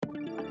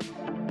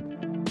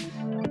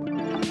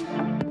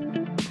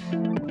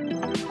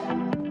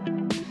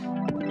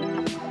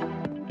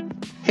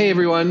Hey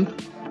everyone,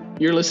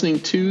 you're listening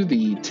to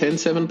the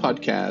TEN7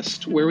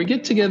 podcast, where we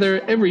get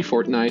together every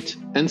fortnight,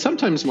 and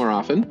sometimes more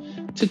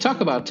often, to talk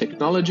about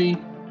technology,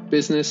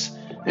 business,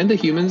 and the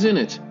humans in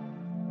it.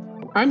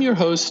 I'm your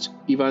host,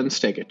 Ivan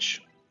Stegic.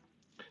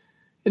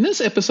 In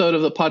this episode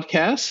of the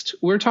podcast,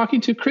 we're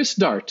talking to Chris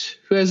Dart,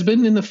 who has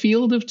been in the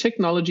field of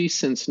technology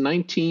since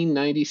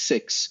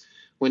 1996,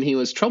 when he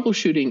was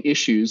troubleshooting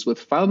issues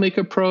with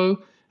FileMaker Pro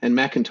and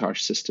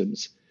Macintosh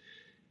systems.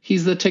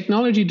 He's the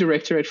technology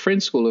director at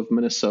Friends School of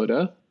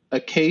Minnesota, a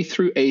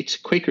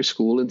K-8 Quaker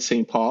school in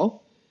St.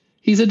 Paul.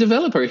 He's a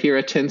developer here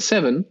at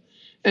TEN7,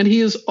 and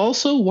he is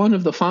also one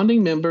of the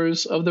founding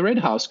members of the Red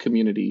House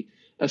community,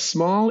 a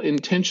small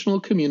intentional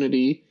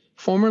community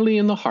formerly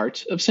in the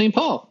heart of St.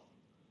 Paul.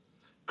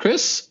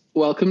 Chris,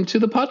 welcome to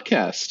the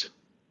podcast.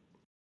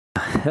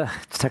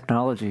 It's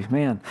technology,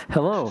 man.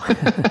 Hello.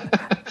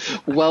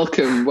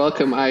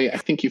 Welcome. I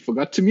think you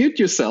forgot to mute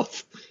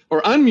yourself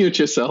or unmute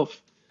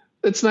yourself.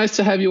 It's nice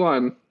to have you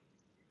on.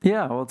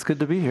 Yeah, well, it's good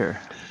to be here.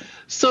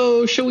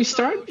 So shall we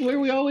start where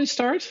we always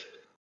start?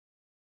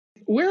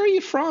 Where are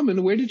you from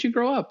and where did you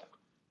grow up?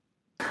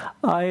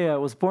 I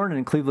was born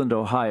in Cleveland,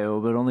 Ohio,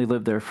 but only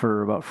lived there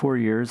for about 4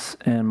 years.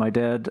 And my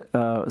dad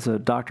was a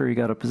doctor. He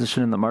got a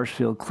position in the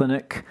Marshfield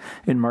Clinic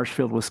in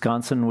Marshfield,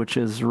 Wisconsin, which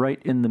is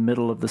right in the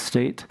middle of the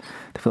state.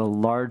 They have a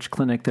large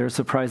clinic there,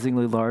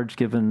 surprisingly large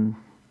given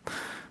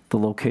the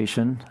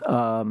location.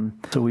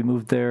 So we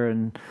moved there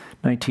in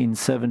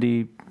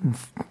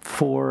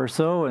 1974 or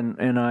so,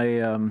 and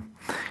I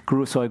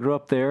grew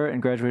up there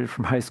and graduated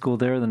from high school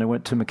there. Then I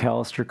went to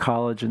Macalester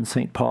College in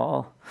St.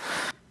 Paul,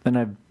 and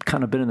I've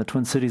kind of been in the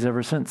Twin Cities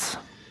ever since.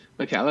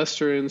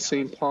 Macalester in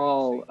St.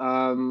 Paul.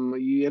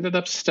 You ended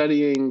up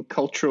studying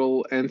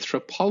cultural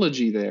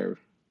anthropology there.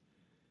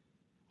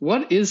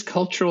 What is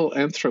cultural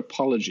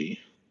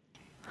anthropology?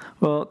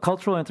 Well,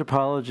 cultural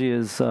anthropology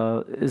is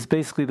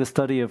basically the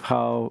study of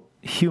how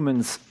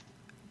humans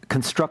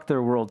construct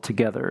their world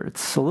together.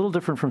 It's a little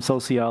different from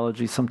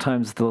sociology.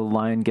 Sometimes the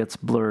line gets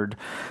blurred,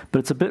 but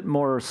it's a bit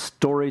more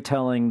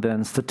storytelling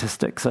than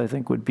statistics, I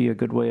think would be a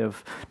good way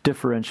of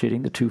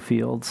differentiating the two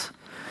fields.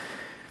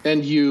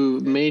 And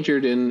you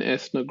majored in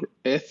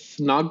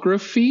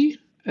ethnography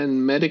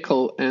and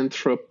medical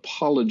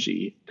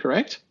anthropology,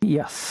 correct?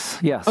 Yes.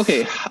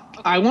 Okay,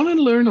 I want to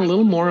learn a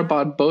little more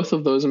about both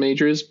of those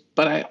majors,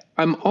 but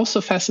I'm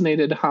also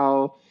fascinated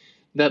how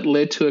that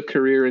led to a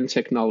career in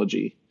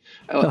technology.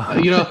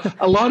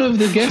 A lot of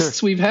the guests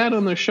Sure. we've had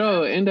on the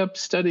show end up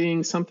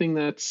studying something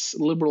that's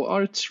liberal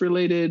arts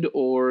related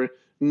or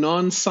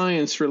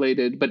non-science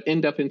related, but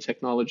end up in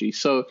technology.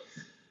 So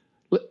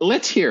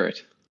let's hear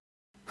it.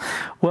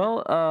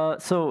 Well,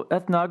 so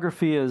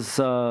ethnography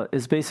is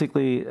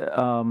basically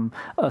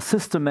a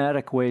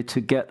systematic way to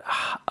get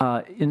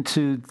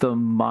into the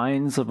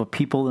minds of a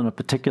people in a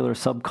particular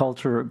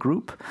subculture or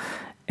group.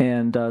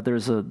 And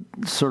there's a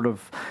sort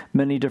of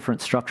many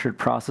different structured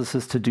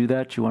processes to do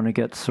that. You want to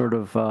get sort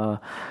of a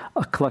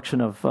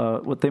collection of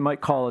what they might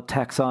call a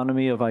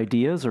taxonomy of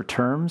ideas or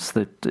terms,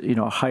 that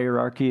a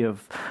hierarchy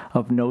of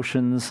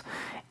notions.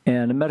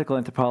 And medical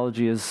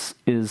anthropology is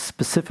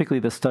specifically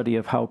the study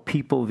of how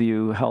people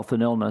view health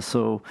and illness.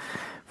 So,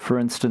 for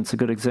instance, a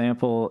good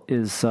example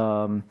is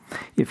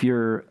if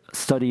you're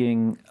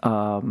studying,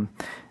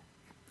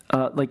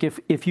 like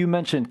if you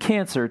mention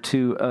cancer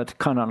to an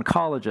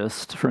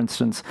oncologist, for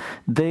instance,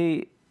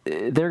 they're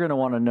going to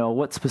want to know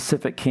what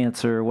specific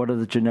cancer, what are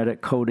the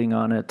genetic coding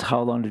on it, how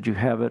long did you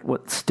have it,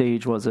 what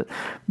stage was it?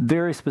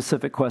 Very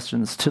specific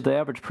questions. To the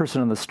average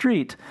person on the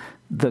street,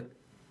 the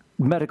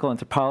medical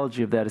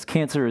anthropology of that is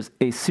cancer is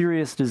a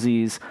serious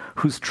disease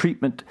whose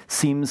treatment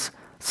seems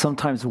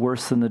sometimes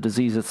worse than the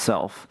disease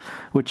itself,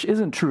 which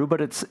isn't true, but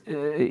it's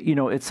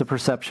a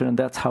perception, and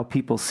that's how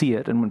people see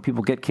it. And when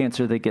people get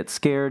cancer, they get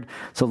scared.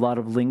 So a lot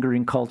of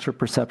lingering culture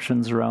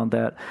perceptions around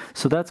that.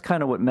 So that's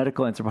kind of what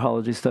medical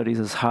anthropology studies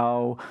is: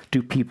 how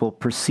do people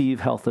perceive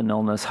health and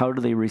illness? How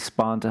do they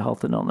respond to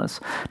health and illness?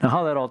 Now,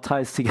 how that all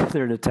ties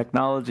together to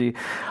technology,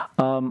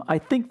 I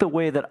think the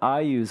way that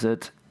I use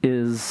it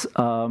is,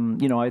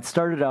 I'd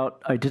started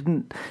out, I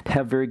didn't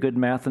have very good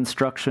math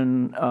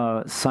instruction,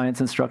 science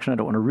instruction. I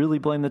don't want to really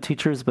blame the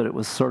teachers, but it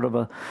was sort of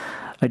I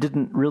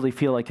didn't really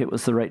feel like it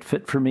was the right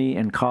fit for me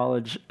in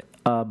college.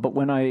 But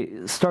when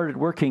I started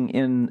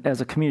working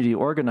as a community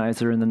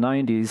organizer in the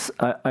 90s,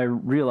 I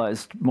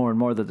realized more and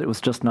more that it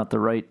was just not the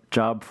right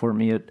job for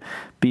me. It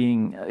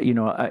being,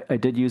 I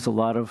did use a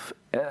lot of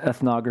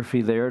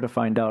ethnography there to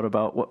find out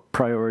about what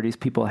priorities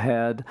people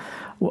had,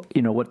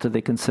 what do they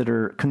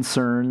consider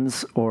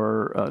concerns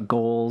or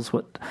goals,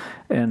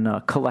 and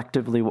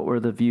collectively what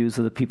were the views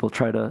of the people,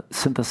 try to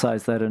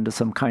synthesize that into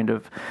some kind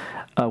of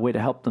way to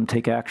help them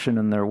take action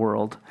in their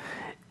world.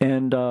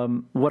 And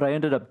what I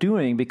ended up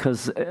doing,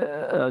 because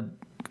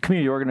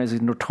community organizing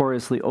is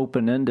notoriously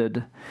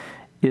open-ended,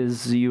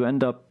 is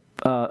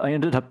I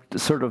ended up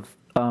sort of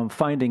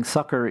finding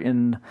succor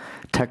in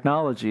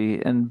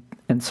technology, and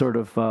and sort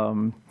of,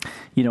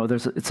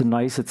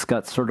 it's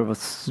got sort of a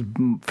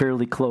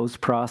fairly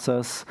closed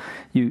process.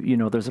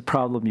 There's a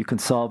problem, you can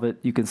solve it,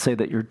 you can say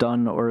that you're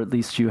done, or at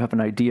least you have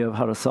an idea of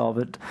how to solve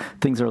it.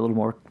 Things are a little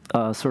more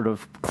sort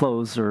of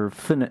closed or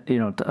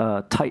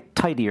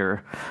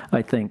tidier,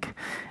 I think.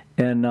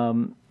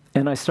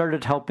 And I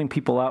started helping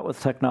people out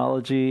with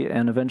technology,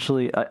 and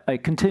eventually I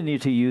continue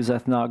to use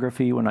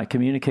ethnography when I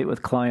communicate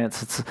with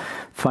clients. It's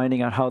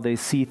finding out how they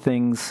see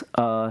things,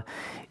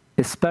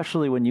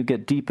 especially when you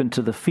get deep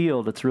into the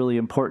field. It's really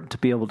important to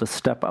be able to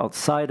step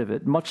outside of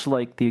it, much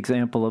like the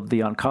example of the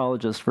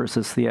oncologist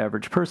versus the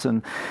average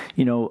person.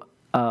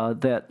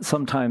 That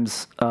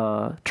sometimes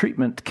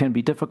treatment can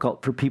be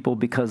difficult for people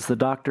because the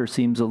doctor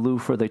seems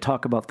aloof, or they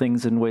talk about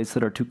things in ways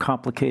that are too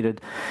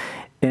complicated.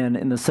 And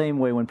in the same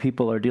way, when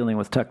people are dealing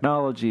with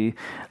technology,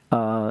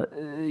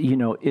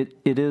 it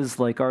is,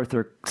 like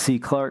Arthur C.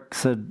 Clarke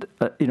said,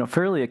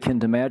 fairly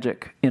akin to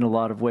magic in a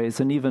lot of ways.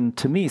 And even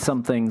to me,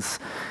 some things,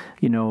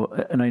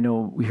 and I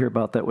know we hear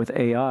about that with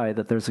AI,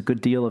 that there's a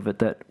good deal of it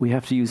that we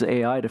have to use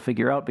AI to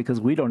figure out because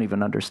we don't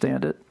even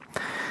understand it.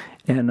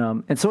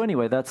 And so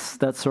anyway, that's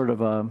sort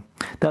of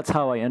that's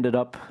how I ended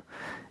up.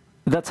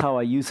 That's how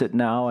I use it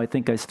now. I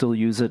think I still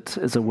use it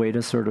as a way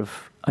to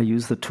I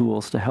use the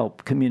tools to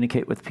help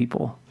communicate with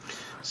people.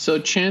 So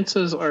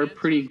chances are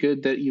pretty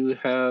good that you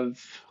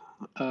have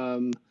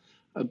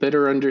a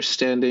better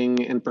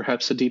understanding and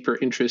perhaps a deeper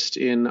interest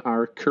in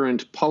our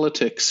current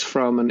politics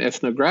from an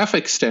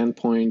ethnographic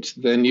standpoint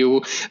than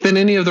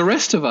any of the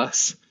rest of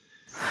us.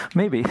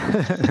 Maybe.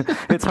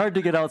 It's hard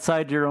to get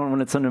outside your own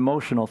when it's an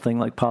emotional thing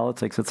like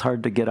politics. It's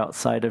hard to get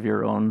outside of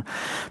your own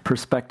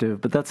perspective,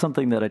 but that's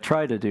something that I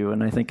try to do,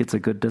 and I think it's a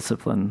good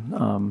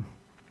discipline.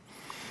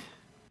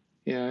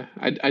 Yeah,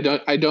 I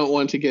don't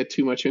want to get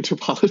too much into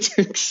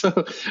politics,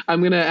 so I'm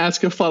going to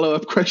ask a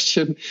follow-up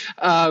question.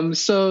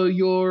 So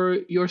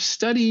your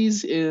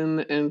studies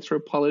in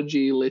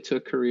anthropology led to a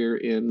career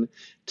in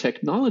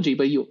technology,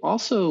 but you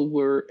also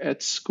were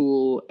at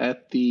school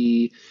at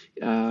the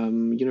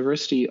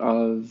University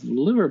of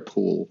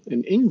Liverpool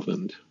in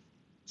England.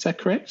 Is that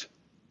correct?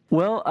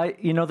 Well,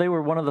 they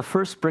were one of the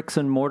first bricks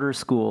and mortar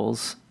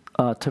schools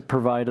to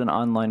provide an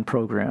online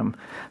program.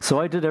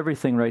 So I did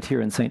everything right here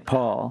in St.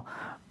 Paul.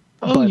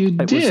 Oh, but you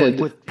did? It was like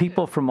with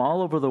people from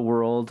all over the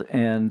world,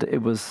 and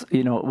it was a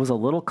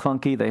little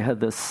clunky. They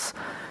had this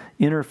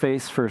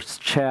interface for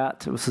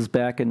chat. It was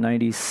back in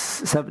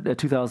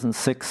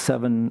 2006,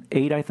 7,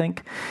 8, I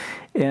think.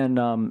 And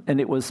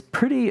it was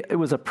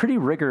a pretty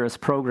rigorous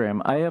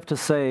program. I have to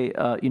say,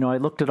 I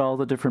looked at all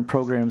the different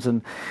programs,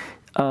 and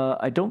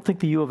I don't think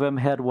the U of M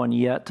had one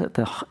yet at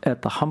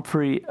the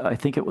Humphrey. I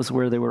think it was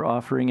where they were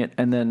offering it,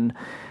 and then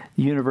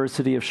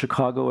University of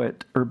Chicago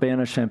at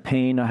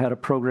Urbana-Champaign, I had a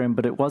program,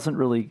 but it wasn't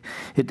really,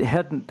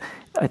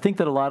 I think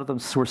that a lot of them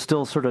were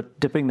still sort of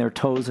dipping their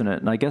toes in it,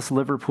 and I guess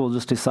Liverpool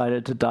just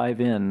decided to dive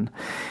in.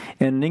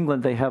 And in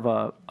England, they have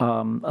a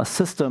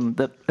system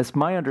that, as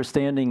my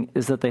understanding,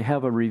 is that they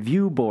have a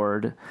review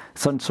board.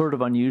 Some sort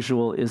of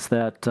unusual is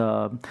that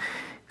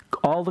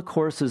all the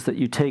courses that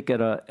you take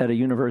at a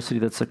university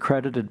that's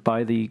accredited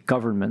by the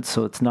government,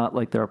 so it's not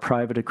like there are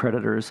private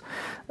accreditors,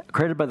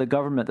 accredited by the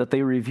government, that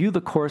they review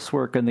the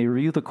coursework and they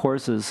review the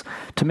courses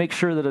to make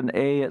sure that an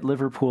A at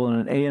Liverpool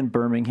and an A in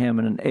Birmingham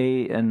and an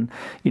A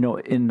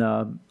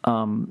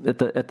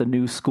at the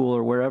new school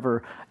or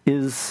wherever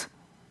is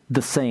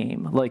the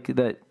same, like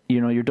that.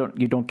 You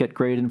don't get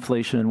grade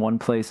inflation in one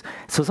place.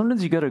 So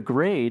sometimes you get a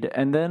grade,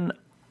 and then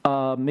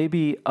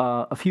maybe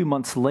a few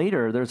months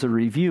later, there's a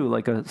review,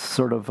 like a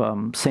sort of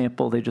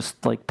sample. They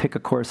just like pick a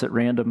course at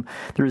random.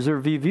 There's a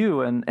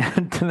review, and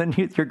then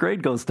your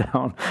grade goes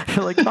down.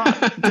 You're like,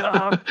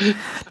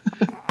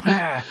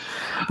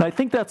 I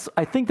think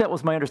that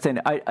was my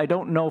understanding. I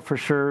don't know for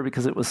sure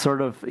because it was sort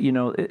of,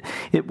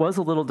 it was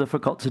a little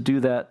difficult to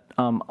do that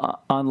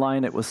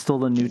online. It was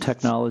still a new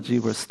technology.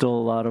 There was still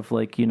a lot of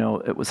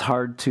it was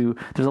hard to.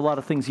 There's a lot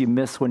of things you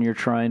miss when you're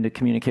trying to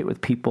communicate with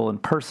people in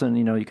person.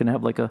 You can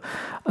have like a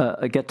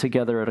get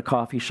together at a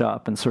coffee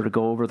shop and sort of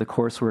go over the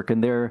coursework.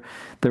 And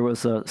there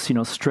was a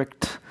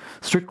strict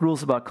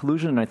rules about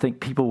collusion. And I think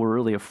people were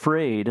really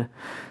afraid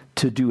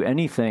to do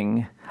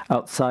anything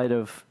outside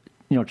of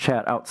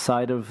chat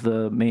outside of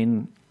the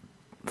main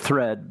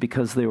thread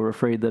because they were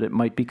afraid that it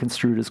might be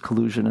construed as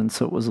collusion, and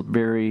so it was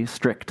very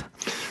strict.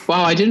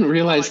 Wow, I didn't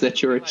realize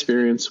that your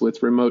experience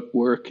with remote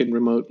work and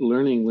remote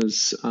learning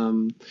was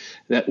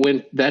that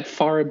went that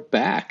far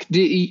back.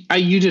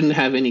 You didn't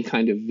have any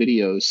kind of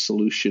video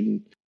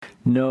solution?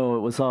 No,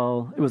 it was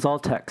all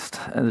text.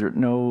 And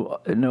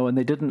and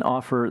they didn't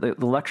offer.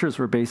 The lectures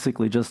were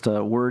basically just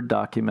a Word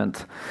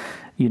document.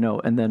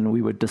 And then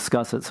we would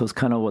discuss it. So it's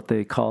kind of what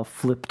they call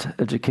flipped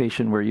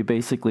education, where you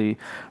basically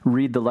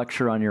read the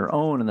lecture on your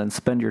own and then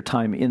spend your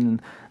time in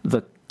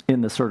the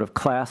sort of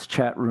class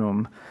chat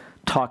room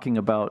talking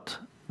about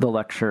the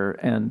lecture,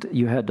 and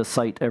you had to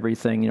cite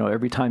everything,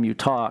 every time you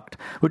talked,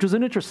 which was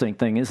an interesting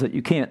thing, is that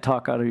you can't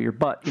talk out of your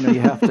butt. You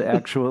have to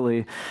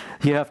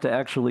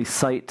actually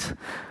cite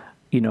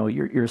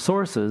your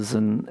sources,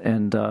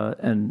 and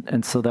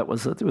so that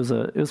was it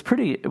was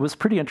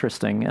pretty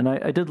interesting, and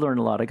I did learn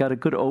a lot. I got a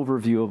good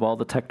overview of all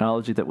the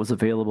technology that was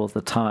available at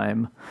the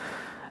time,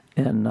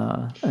 and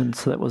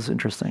so that was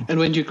interesting. And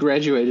when you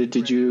graduated,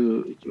 did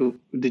you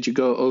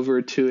go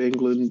over to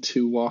England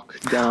to walk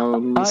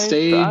down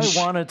stage? I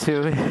wanted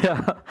to,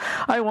 yeah,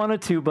 I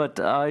wanted to, but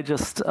I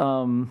just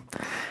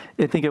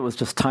I think it was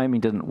just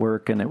timing didn't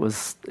work, and it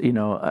was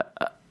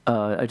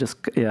I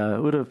just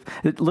it would have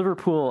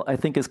Liverpool. I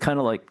think is kind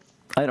of like,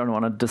 I don't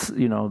want to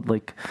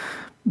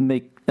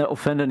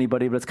offend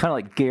anybody, but it's kind of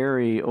like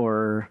Gary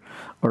or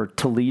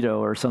Toledo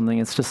or something.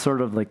 It's just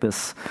sort of like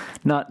this.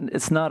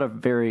 It's not a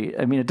very.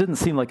 I mean, it didn't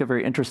seem like a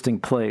very interesting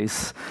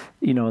place.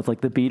 It's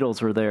like the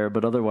Beatles were there,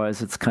 but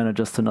otherwise, it's kind of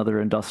just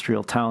another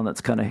industrial town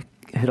that's kind of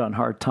hit on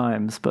hard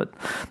times. But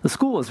the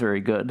school is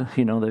very good.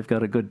 They've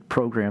got a good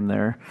program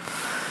there.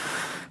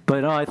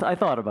 But I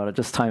thought about it.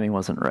 Just timing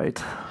wasn't right.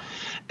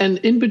 And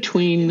in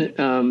between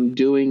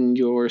doing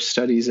your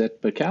studies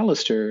at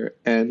Macalester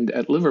and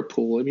at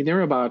Liverpool, I mean, there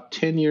were about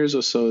 10 years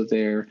or so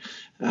there.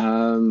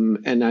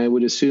 And I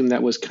would assume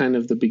that was kind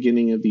of the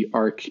beginning of the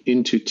arc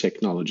into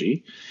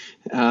technology.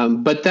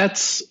 But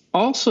that's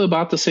also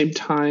about the same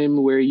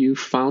time where you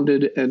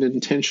founded an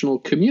intentional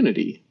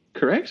community,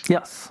 correct?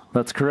 Yes,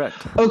 that's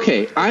correct.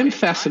 Okay, I'm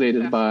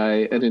fascinated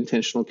by an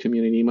intentional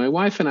community. My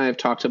wife and I have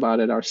talked about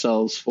it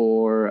ourselves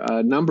for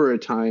a number of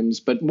times,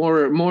 but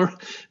more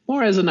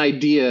as an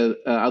idea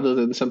other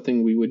than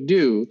something we would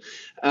do.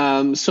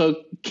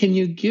 So can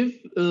you give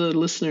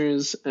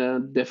listeners a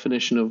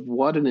definition of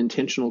what an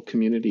intentional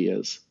community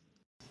is?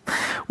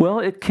 Well,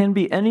 it can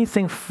be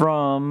anything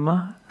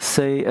from,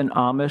 say, an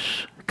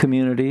Amish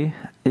community,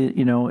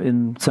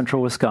 in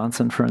central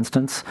Wisconsin, for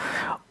instance,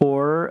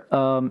 or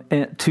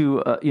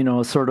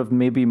to sort of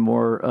maybe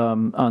more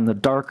on the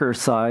darker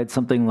side,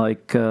 something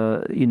like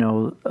the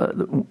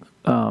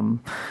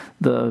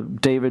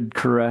David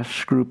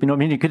Koresh group.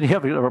 You could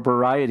have a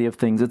variety of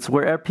things. It's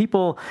where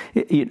people,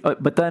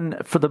 but then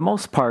for the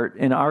most part,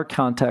 in our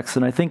context,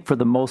 and I think for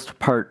the most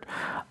part,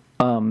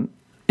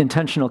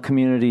 intentional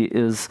community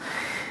is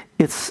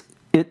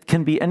it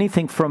can be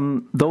anything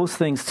from those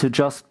things to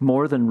just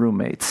more than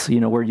roommates,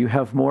 where you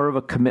have more of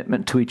a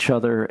commitment to each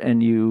other,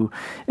 and you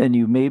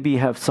maybe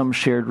have some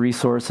shared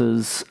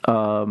resources,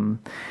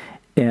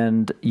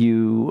 and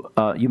you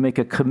make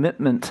a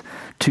commitment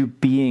to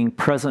being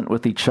present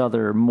with each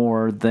other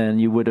more than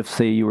you would if,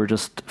 say, you were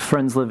just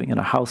friends living in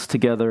a house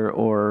together,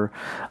 or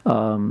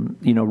a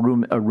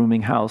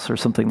rooming house or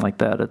something like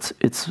that.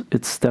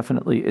 It's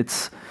definitely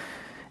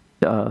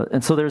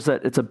and so there's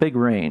that. It's a big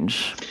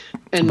range,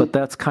 but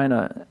that's kind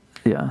of,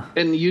 yeah.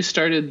 And you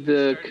started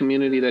the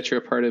community that you're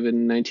a part of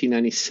in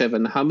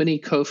 1997. How many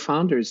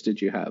co-founders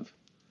did you have?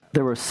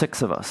 There were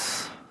 6 of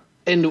us.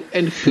 And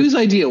whose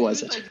idea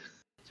was it?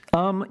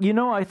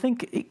 I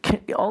think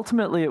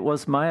ultimately it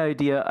was my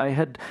idea.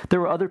 There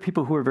were other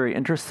people who were very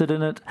interested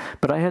in it,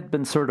 but I had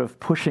been sort of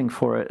pushing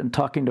for it and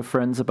talking to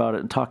friends about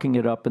it and talking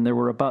it up, and there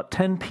were about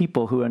 10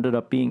 people who ended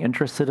up being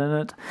interested in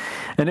it.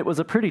 And it was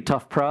a pretty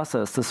tough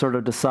process to sort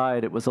of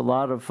decide. It was a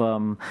lot of,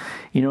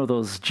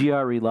 those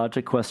GRE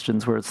logic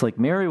questions where it's like,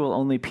 Mary will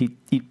only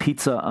eat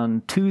pizza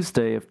on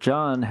Tuesday if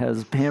John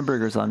has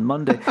hamburgers on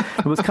Monday.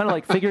 It was kind of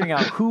like figuring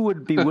out who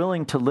would be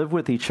willing to live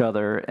with each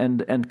other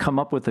and come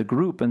up with a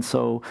group. And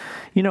so,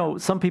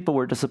 some people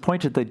were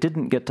disappointed they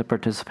didn't get to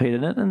participate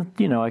in it. And,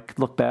 I could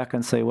look back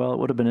and say, well, it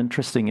would have been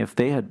interesting if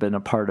they had been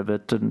a part of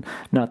it and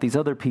not these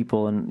other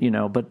people. And,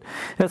 but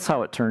that's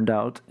how it turned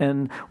out.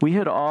 And we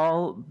had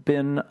all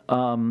been,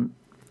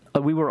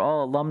 we were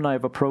all alumni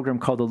of a program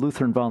called the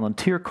Lutheran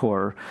Volunteer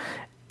Corps,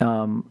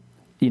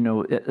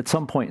 at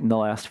some point in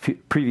the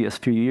previous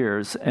few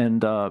years,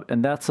 and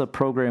that's a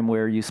program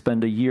where you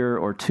spend a year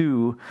or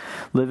two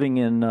living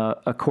in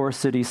a core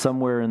city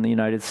somewhere in the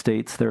United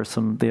States. They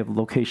have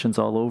locations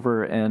all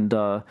over, and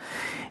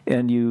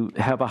you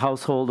have a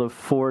household of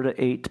 4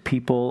 to 8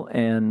 people,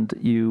 and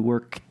you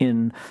work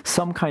in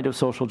some kind of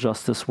social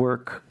justice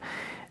work.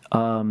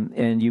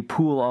 And you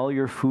pool all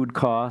your food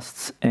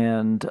costs,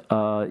 and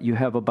you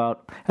have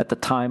about, at the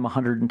time,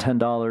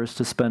 $110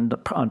 to spend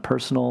on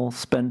personal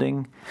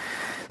spending.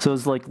 So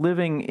it's like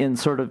living in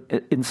sort of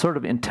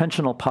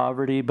intentional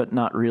poverty, but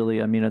not really.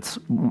 I mean,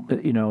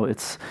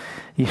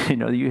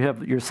 you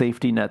have your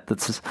safety net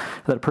that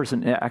a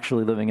person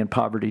actually living in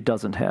poverty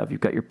doesn't have.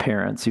 You've got your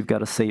parents, you've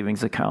got a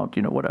savings account,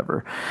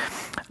 whatever.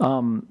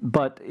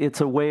 But it's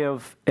a way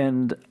of,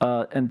 and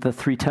the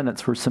 3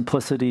 tenets were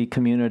simplicity,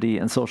 community,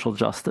 and social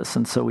justice.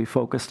 And so we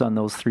focused on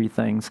those 3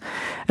 things.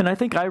 And I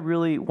think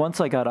once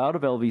I got out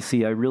of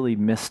LVC, I really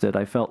missed it.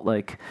 I felt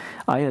like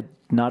I had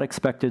not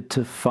expected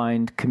to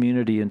find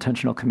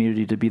intentional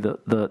community, to be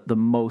the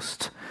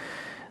most.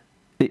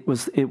 For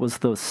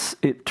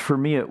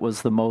me, it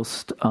was the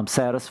most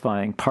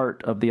satisfying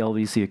part of the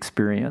LVC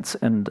experience.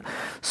 And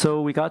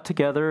so we got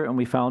together and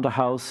we found a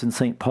house in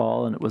St.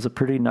 Paul, and it was a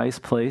pretty nice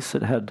place.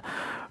 It had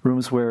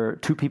rooms where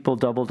two people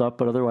doubled up,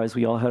 but otherwise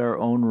we all had our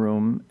own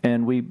room.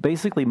 And we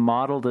basically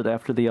modeled it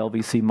after the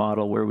LVC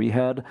model, where we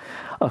had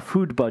a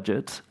food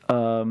budget,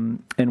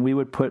 and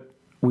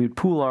we'd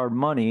pool our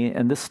money,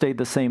 and this stayed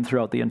the same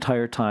throughout the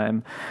entire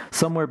time.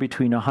 Somewhere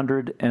between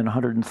 100 and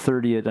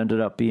 130 it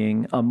ended up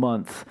being a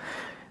month.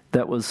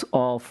 That was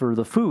all for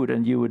the food,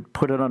 and you would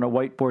put it on a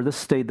whiteboard. This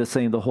stayed the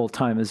same the whole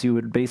time, as you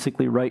would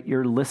basically write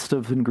your list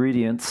of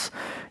ingredients,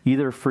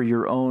 either for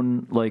your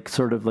own, like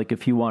sort of like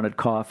if you wanted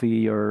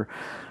coffee or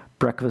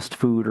breakfast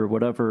food or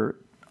whatever,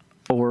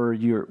 or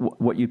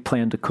what you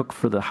plan to cook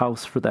for the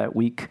house for that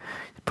week.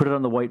 Put it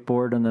on the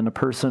whiteboard, and then a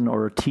person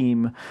or a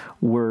team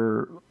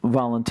were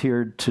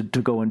volunteered to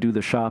go and do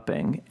the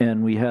shopping.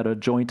 And we had a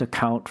joint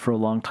account for a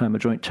long time, a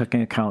joint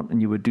checking account, and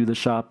you would do the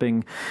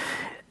shopping.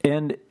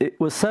 And it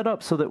was set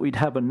up so that we'd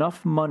have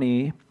enough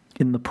money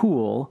in the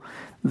pool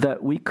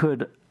that we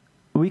could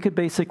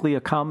basically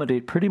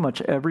accommodate pretty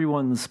much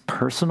everyone's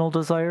personal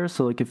desires.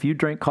 So, like, if you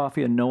drank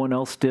coffee and no one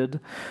else did,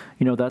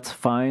 that's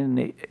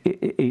fine.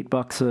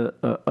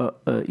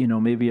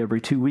 $8 maybe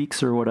every 2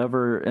 weeks or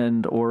whatever.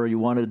 Or you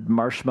wanted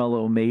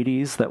marshmallow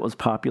mateys, that was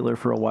popular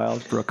for a while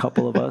for a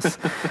couple of us.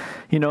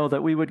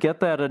 That we would get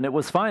that, and it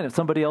was fine. If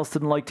somebody else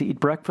didn't like to eat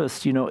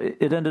breakfast,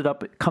 it ended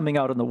up coming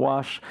out in the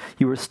wash.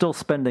 You were still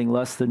spending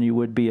less than you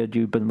would be had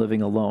you been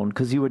living alone,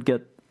 because you would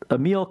get a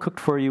meal cooked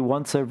for you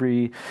once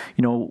every,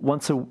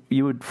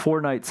 you would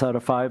 4 nights out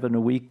of 5 in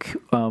a week.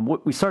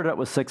 We started out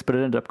with 6, but it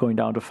ended up going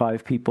down to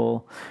 5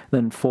 people,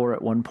 then 4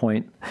 at one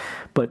point.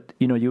 But,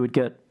 you would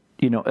get,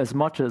 as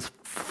much as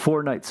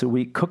 4 nights a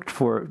week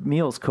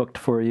meals cooked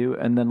for you,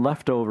 and then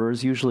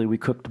leftovers. Usually we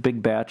cooked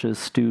big batches,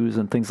 stews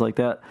and things like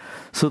that,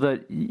 so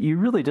that you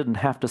really didn't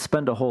have to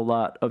spend a whole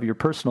lot of your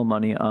personal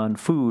money on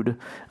food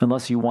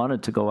unless you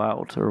wanted to go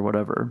out or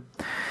whatever.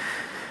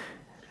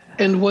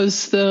 And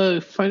was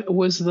the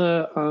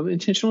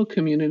intentional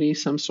community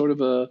some sort of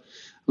a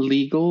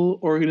legal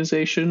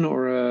organization,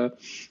 or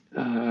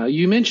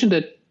you mentioned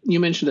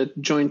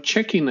that joint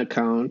checking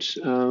account,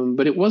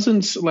 but it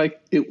wasn't like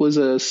it was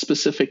a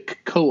specific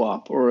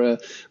co-op or a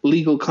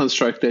legal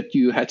construct that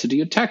you had to do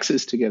your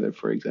taxes together,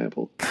 for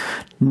example.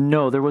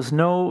 No, there was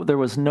no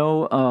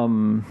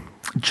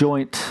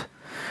joint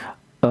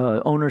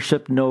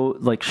ownership, no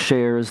like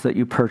shares that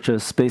you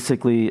purchase.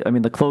 Basically,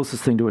 the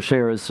closest thing to a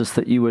share is just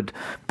that you would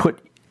put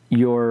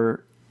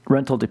your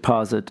rental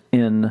deposit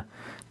in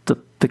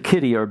the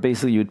kitty, or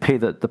basically you'd pay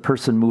the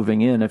person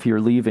moving in. If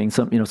you're leaving,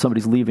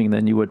 somebody's leaving,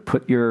 then you would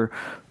put your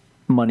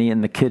money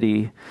in the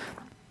kitty,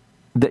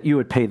 that you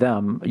would pay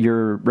them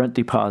your rent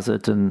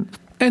deposit. And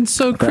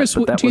so, Chris,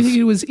 do you think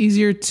it was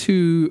easier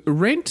to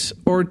rent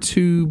or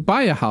to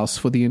buy a house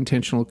for the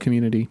intentional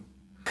community?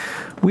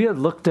 We had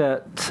looked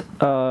at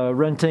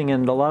renting,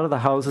 and a lot of the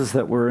houses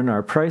that were in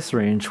our price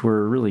range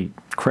were really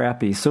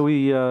crappy. So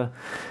we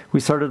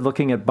started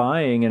looking at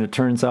buying, and it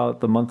turns out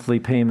the monthly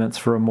payments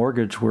for a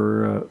mortgage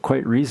were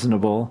quite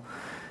reasonable.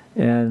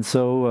 And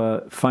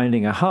so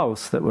finding a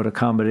house that would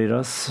accommodate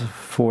us,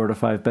 4 to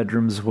 5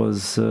 bedrooms,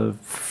 was a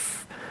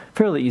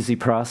fairly easy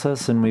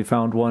process, and we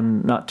found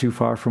one not too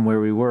far from where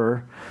we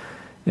were.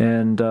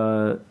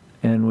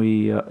 And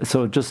we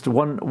so just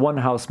one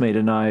housemate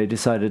and I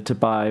decided to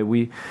buy.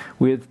 We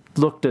had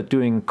looked at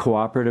doing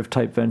cooperative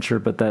type venture,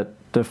 but that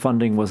the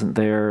funding wasn't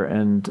there,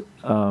 and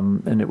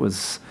it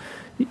was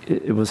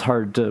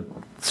hard to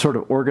sort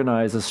of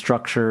organize a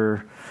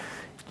structure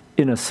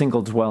in a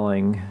single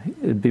dwelling.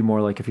 It'd be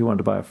more like if you wanted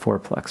to buy a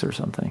fourplex or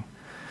something.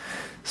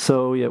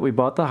 So yeah, we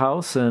bought the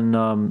house,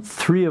 and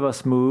 3 of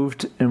us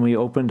moved, and we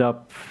opened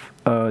up.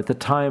 At the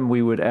time,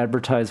 we would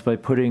advertise by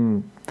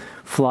putting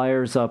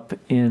flyers up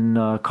in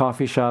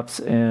coffee shops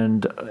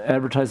and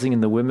advertising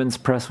in the women's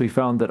press. We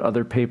found that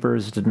other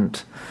papers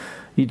didn't.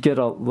 You'd get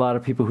a lot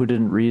of people who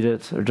didn't read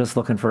it, or just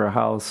looking for a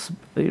house,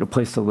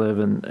 place to live,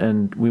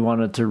 and we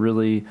wanted to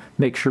really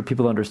make sure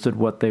people understood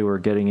what they were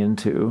getting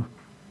into.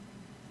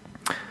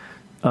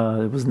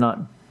 It was not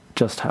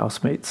just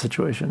housemate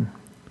situation.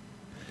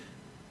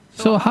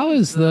 So how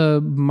has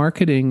the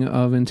marketing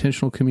of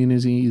intentional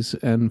communities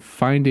and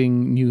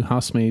finding new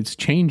housemates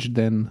changed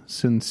then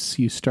since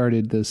you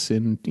started this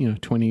in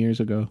 20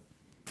 years ago?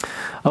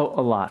 Oh,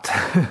 a lot.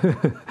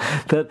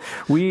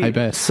 I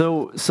bet.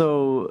 So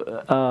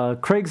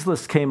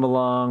Craigslist came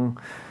along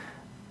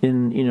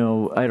in,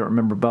 I don't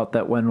remember about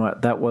that when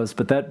that was,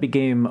 but that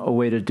became a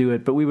way to do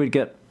it. But we would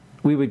get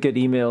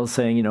emails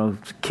saying,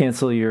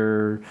 cancel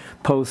your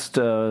post,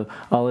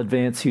 I'll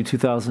advance you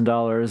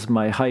 $2,000,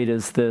 my height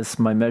is this,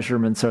 my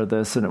measurements are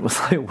this, and it was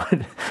like,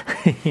 what?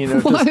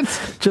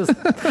 What? Just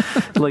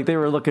like they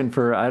were looking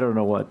for, I don't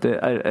know what,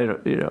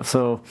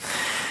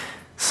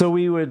 so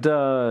we would,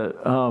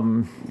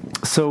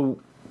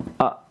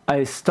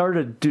 I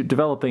started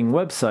developing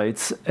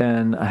websites,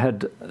 and I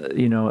had,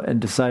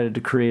 and decided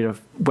to create a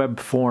web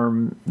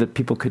form that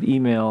people could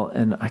email,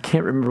 and I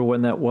can't remember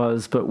when that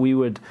was, but we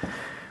would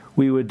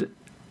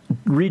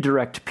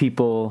redirect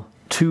people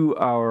to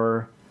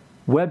our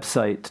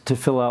website to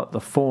fill out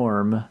the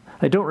form.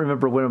 I don't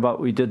remember when about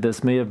we did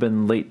this. May have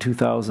been late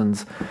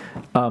 2000s,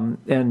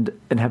 and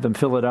have them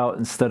fill it out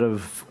instead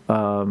of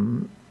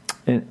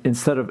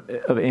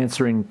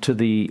answering to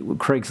the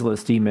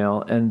Craigslist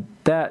email, and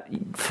that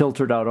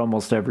filtered out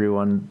almost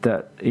everyone.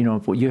 That,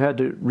 you had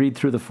to read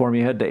through the form,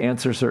 you had to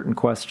answer certain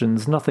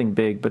questions, nothing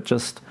big, but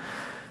just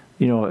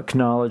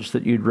acknowledge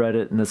that you'd read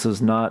it, and this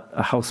is not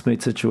a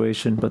housemate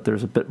situation, but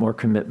there's a bit more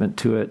commitment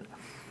to it.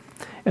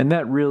 And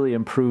that really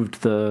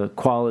improved the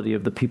quality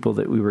of the people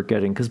that we were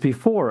getting, because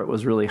before it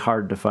was really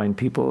hard to find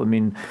people. I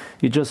mean,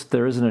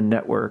 there isn't a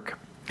network.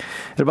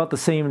 At about the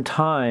same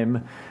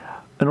time,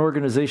 an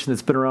organization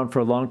that's been around for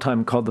a long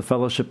time called the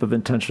Fellowship of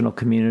Intentional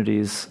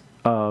Communities,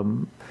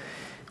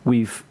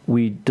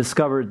 we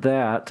discovered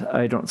that.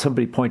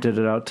 Somebody pointed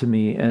it out to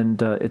me,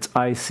 and it's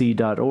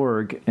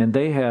ic.org, and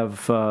they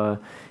have a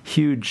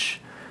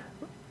huge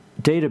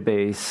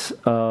database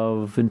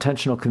of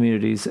intentional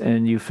communities,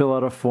 and you fill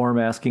out a form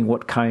asking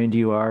what kind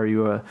you are. Are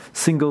you a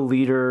single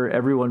leader?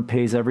 Everyone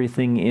pays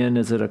everything in.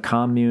 Is it a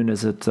commune?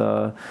 Is it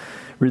a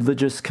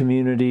religious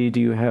community? Do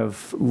you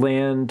have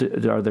land?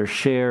 Are there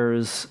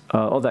shares?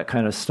 All that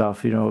kind of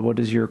stuff. What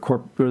is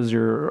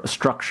your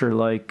structure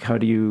like? How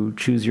do you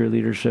choose your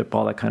leadership?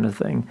 All that kind of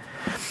thing.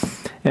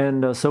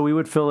 And so we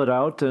would fill it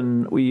out,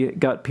 and we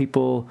got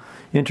people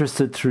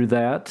interested through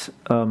that.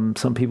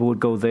 Some people would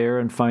go there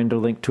and find a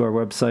link to our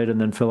website and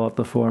then fill out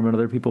the form, and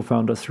other people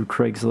found us through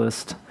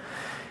Craigslist.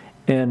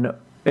 And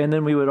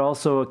then we would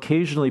also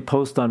occasionally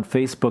post on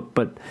Facebook,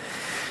 but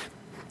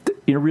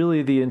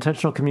really the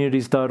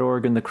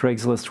intentionalcommunities.org and the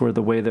Craigslist were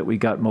the way that we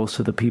got most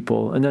of the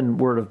people. And then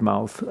word of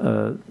mouth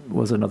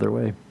was another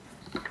way.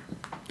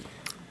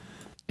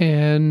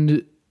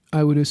 And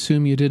I would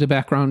assume you did a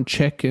background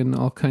check and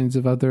all kinds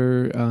of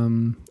other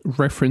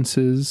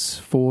references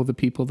for the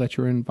people that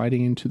you're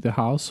inviting into the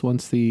house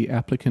once the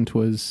applicant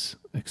was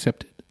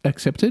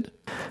accepted?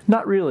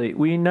 Not really.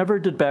 We never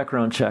did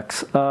background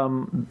checks.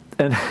 And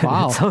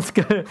wow. It sounds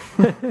good.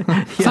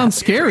 Sounds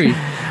scary.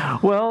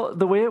 Well,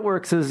 the way it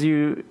works is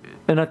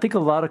and I think a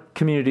lot of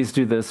communities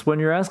do this, when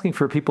you're asking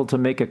for people to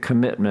make a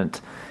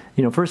commitment,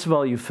 first of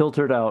all, you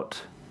filtered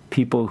out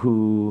people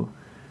who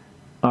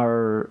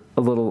are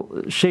a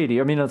little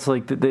shady. I mean, it's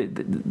like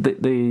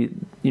they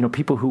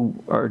people who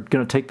are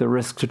going to take the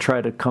risk to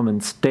try to come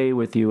and stay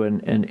with you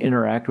and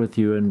interact with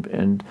you,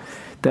 and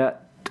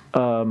that.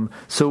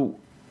 So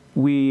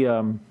we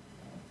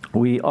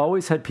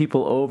always had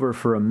people over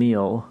for a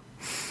meal,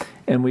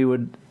 and we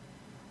would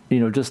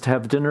just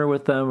have dinner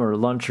with them, or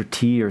lunch or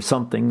tea or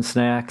something,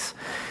 snacks,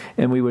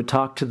 and we would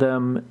talk to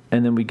them,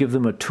 and then we give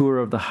them a tour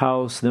of the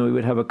house, and then we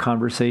would have a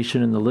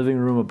conversation in the living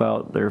room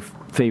about their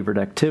favorite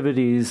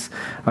activities.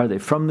 Are they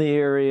from the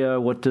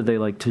area? What do they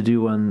like to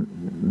do when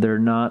they're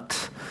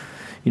not?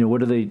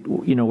 What do they?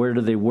 Where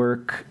do they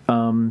work?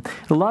 A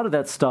lot of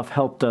that stuff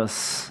helped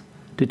us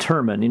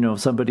determine. If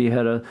somebody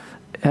had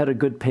a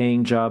good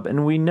paying job,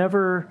 and we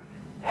never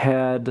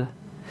had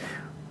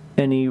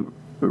any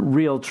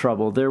real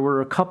trouble. There were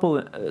a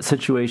couple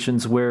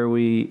situations where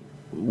it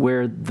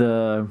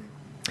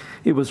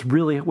was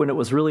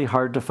really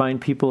hard to find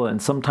people,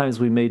 and sometimes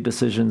we made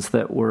decisions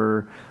that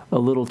were a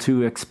little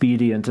too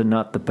expedient and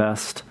not the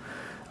best.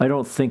 I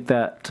don't think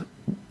that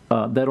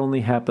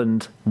only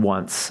happened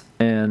once,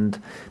 and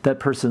that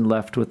person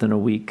left within a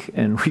week,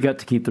 and we got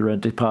to keep the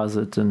rent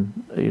deposit, and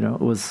it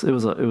was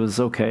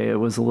okay. It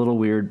was a little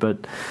weird,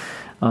 but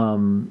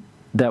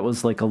that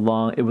was like a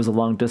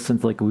long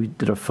distance. Like, we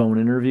did a phone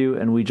interview,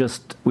 and we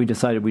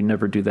decided we'd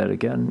never do that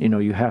again.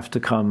 You have to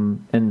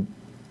come and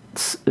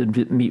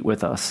meet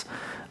with us.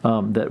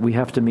 That we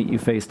have to meet you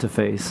face to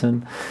face.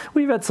 And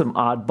we've had some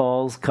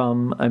oddballs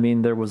come. I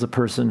mean, there was a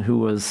person who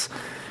was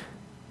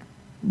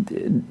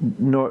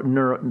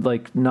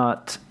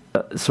not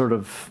sort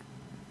of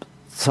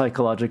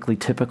psychologically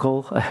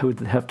typical, I would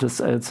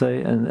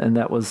say, and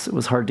it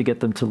was hard to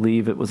get them to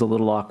leave. It was a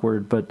little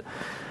awkward, but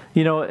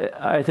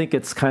I think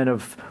it's kind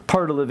of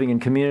part of living in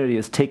community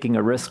is taking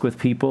a risk with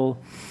people,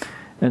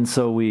 and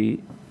so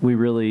we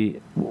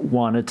really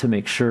wanted to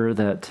make sure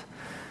that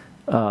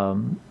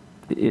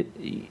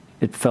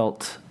it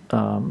felt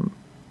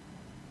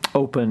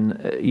open.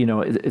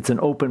 It's an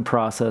open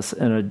process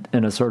and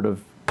a sort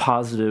of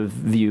positive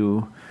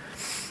view.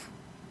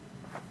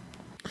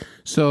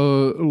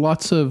 So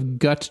lots of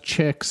gut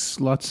checks,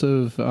 lots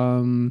of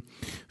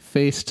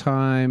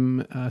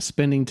FaceTime,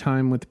 spending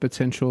time with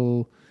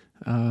potential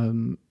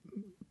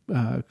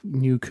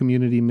new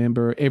community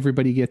member.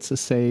 Everybody gets a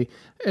say.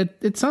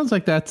 It sounds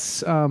like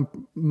that's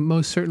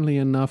most certainly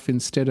enough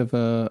instead of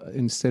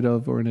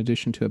or in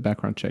addition to a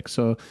background check.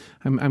 So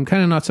I'm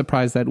kind of not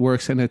surprised that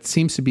works, and it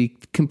seems to be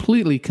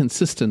completely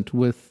consistent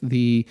with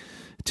the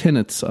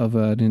tenets of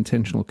an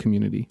intentional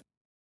community.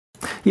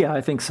 Yeah, I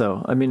think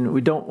so. I mean,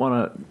 we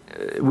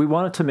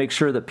wanted to make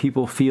sure that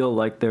people feel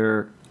like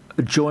they're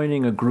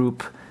joining a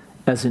group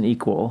as an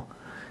equal,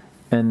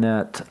 and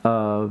that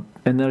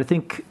I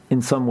think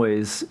in some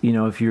ways,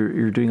 if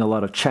you're doing a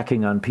lot of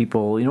checking on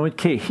people, you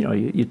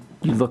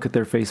look at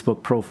their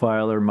Facebook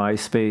profile or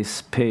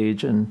MySpace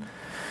page, and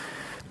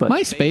But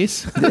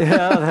MySpace.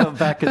 Yeah,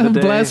 back in the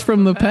day. Blast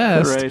from the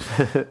past.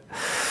 Right.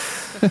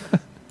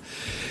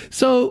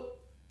 So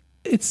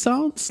it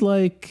sounds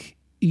like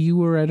you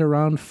were at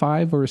around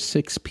 5 or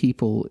 6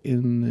 people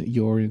in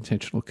your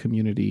intentional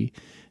community.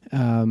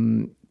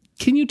 Can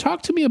you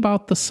talk to me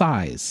about the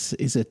size?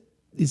 Is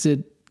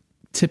it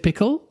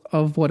typical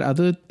of what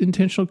other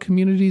intentional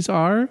communities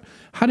are?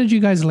 How did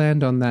you guys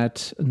land on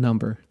that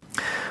number?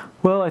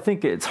 Well, I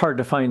think it's hard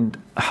to find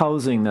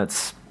housing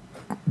that's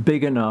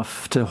big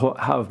enough to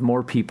have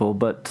more people,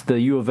 but the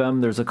U of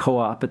M, there's a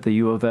co-op at the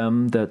U of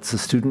M that's a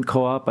student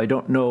co-op. I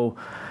don't know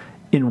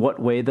in what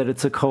way that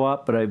it's a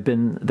co-op, but I've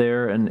been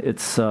there, and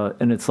it's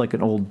like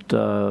an old,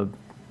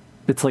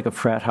 it's like a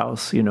frat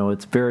house.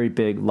 It's very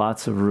big,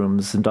 lots of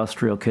rooms,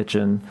 industrial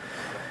kitchen,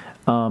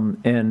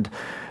 and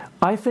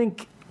I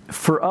think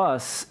for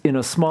us in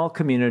a small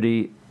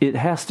community, it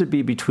has to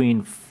be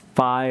between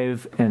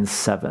 5 and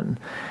 7.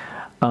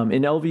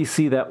 In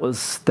LVC, that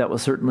was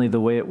certainly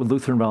the way with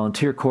Lutheran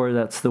Volunteer Corps.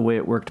 That's the way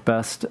it worked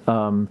best.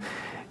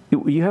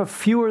 You have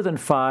fewer than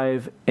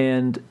 5,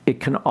 and it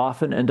can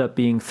often end up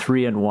being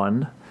 3 and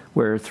 1,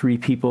 where 3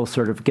 people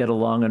sort of get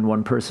along and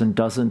one person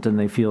doesn't, and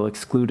they feel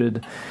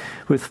excluded.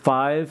 With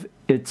 5,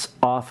 it's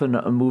often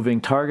a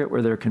moving target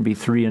where there can be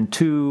 3 and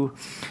 2,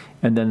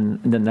 and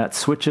then that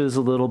switches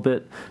a little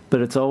bit, but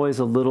it's always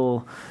a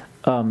little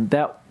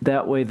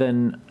that way.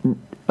 Then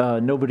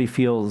nobody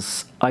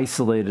feels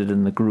isolated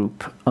in the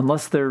group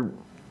unless they're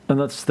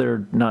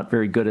not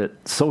very good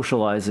at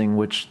socializing,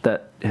 which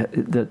that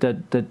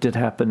did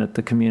happen at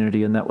the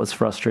community, and that was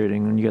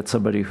frustrating when you get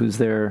somebody who's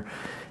there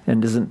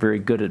and isn't very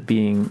good at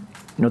being,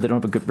 they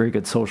don't have very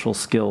good social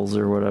skills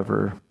or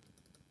whatever.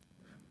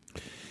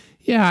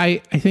 Yeah, I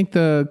think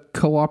the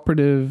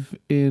cooperative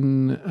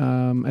in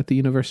at the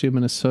University of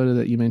Minnesota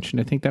that you mentioned,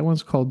 I think that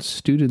one's called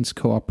Students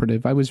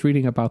Cooperative. I was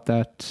reading about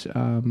that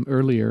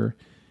earlier,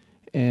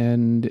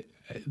 and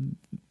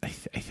I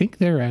think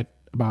they're at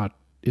about,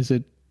 is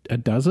it a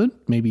dozen,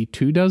 maybe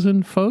 2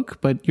 dozen folk?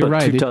 But you're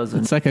right.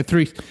 It's like a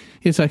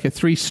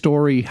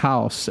 3-story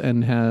house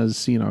and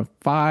has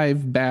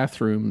 5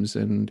 bathrooms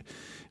and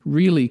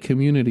really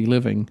community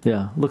living.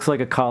 Yeah, looks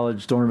like a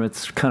college dorm.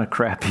 It's kind of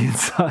crappy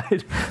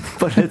inside,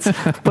 but it's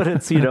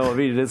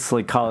it's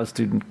like college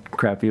student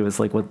crappy. It was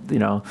like what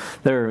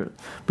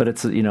but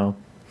it's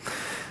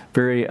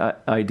very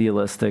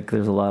idealistic.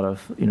 There's a lot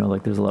of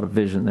there's a lot of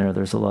vision there.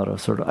 There's a lot of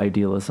sort of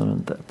idealism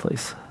in that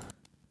place.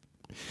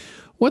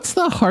 What's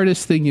the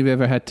hardest thing you've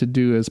ever had to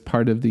do as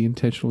part of the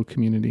intentional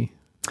community?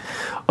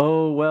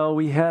 Oh, well,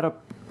 we had a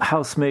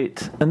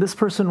housemate, and this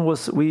person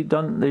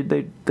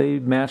they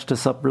matched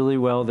us up really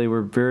well. They were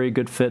a very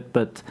good fit,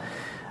 but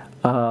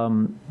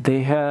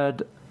they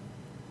had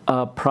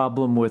a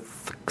problem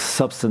with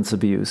substance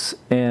abuse,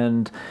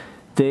 and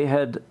they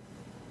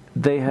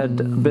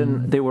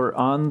were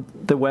on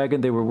the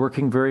wagon. They were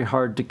working very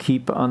hard to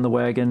keep on the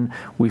wagon.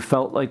 We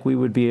felt like we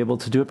would be able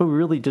to do it, but we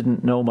really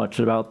didn't know much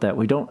about that.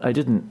 I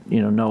didn't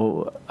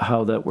know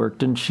how that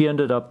worked, and she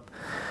ended up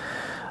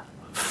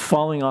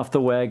falling off the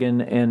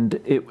wagon, and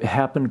it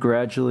happened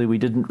gradually. We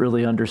didn't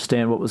really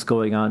understand what was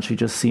going on. She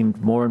just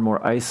seemed more and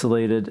more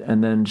isolated,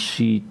 and then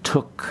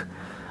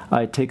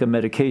I take a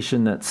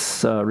medication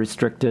that's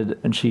restricted,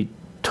 and she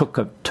took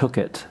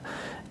it.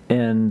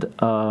 And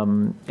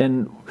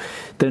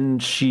then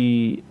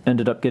she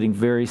ended up getting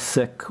very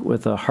sick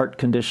with a heart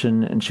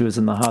condition, and she was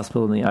in the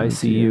hospital in the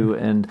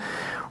ICU. And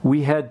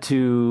we had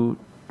to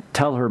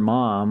tell her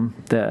mom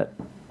that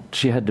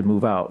she had to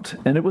move out.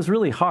 And it was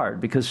really hard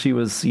because she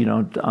was,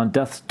 on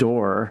death's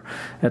door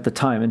at the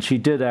time. And she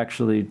did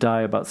actually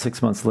die about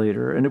 6 months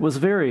later. And it was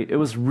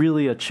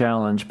really a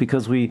challenge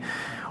because we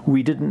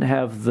didn't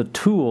have the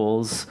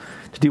tools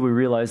to do. We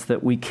realized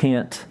that we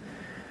can't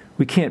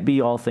be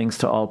all things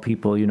to all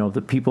people.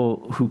 The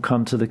people who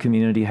come to the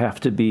community have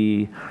to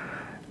be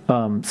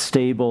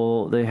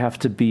stable. They have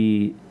to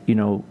be,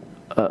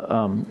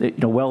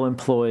 well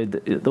employed.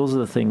 Those are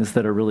the things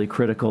that are really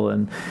critical,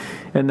 and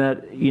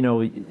that we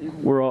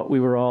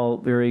were all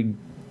very,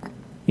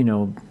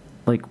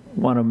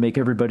 want to make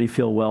everybody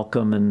feel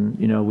welcome, and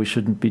we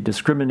shouldn't be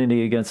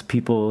discriminating against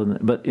people.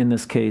 But in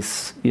this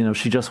case,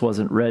 she just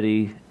wasn't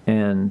ready,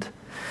 and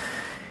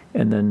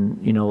then,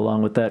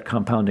 along with that,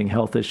 compounding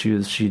health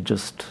issues, she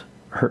just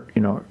hurt,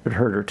 it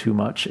hurt her too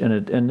much.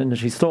 And then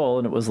she stole,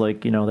 and it was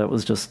like, that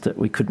was just, that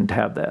we couldn't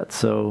have that.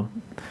 So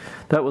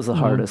that was the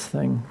hardest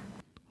thing.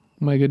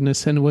 My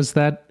goodness. And was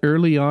that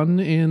early on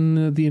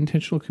in the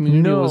intentional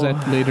community, or was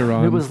that later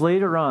on? It was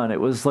later on.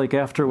 It was like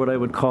after what I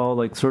would call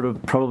like sort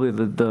of probably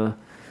the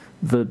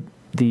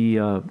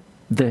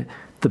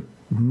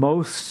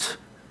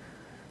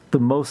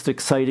most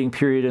exciting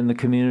period in the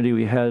community.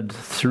 We had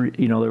 3,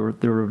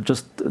 there were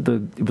just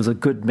it was a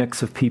good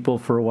mix of people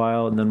for a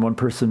while, and then one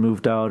person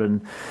moved out,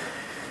 and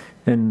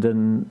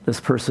then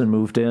this person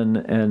moved in,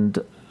 and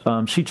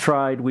she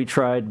tried, we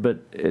tried, but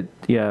it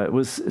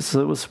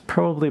was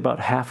probably about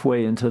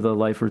halfway into the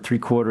life, or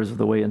 3/4 of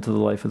the way into the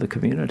life of the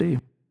community.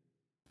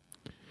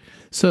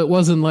 So it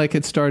wasn't like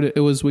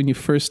it was when you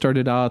first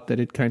started out that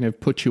it kind of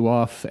put you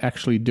off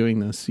actually doing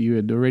this. You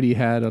had already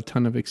had a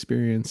ton of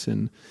experience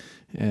and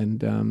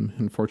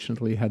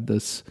unfortunately had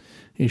this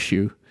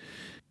issue.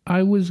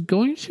 I was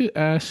going to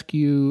ask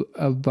you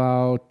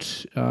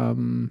about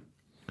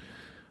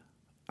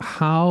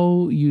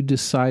how you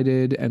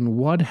decided and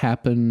what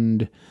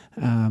happened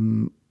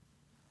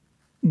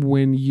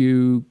when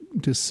you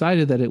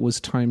decided that it was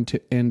time to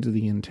end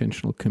the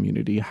intentional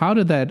community. How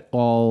did that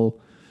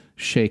all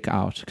shake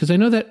out? Because I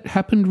know that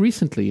happened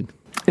recently.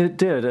 It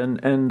did,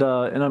 and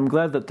I'm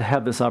glad to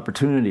have this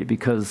opportunity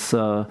because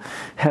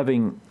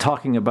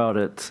talking about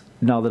it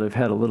now that I've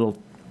had a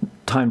little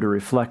time to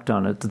reflect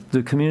on it.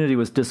 The community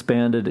was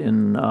disbanded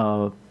in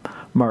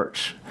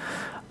March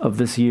of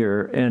this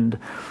year, and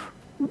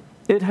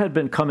it had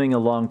been coming a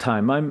long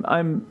time. I'm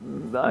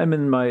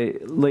in my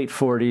late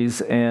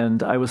 40s,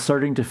 and I was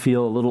starting to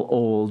feel a little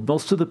old.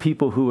 Most of the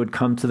people who would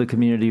come to the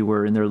community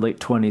were in their late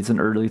 20s and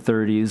early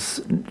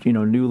 30s,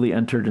 newly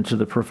entered into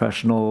the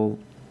professional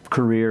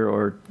career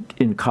or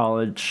in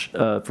college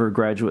for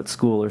graduate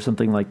school or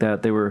something like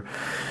that. They were,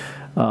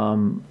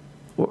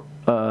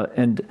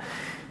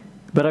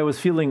 but I was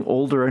feeling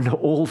older and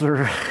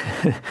older.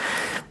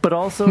 But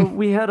also,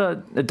 we had a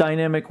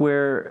dynamic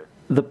where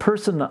the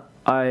person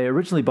I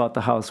originally bought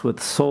the house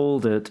with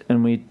sold it,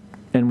 and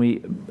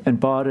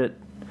bought it,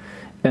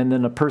 and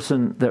then a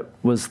person that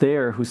was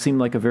there who seemed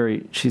like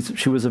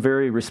she was a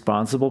very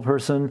responsible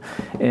person,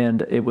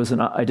 and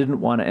I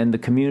didn't want to end the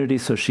community,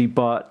 so she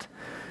bought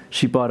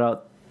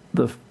out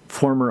the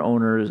former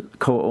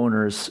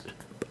co-owners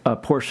a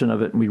portion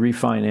of it, and we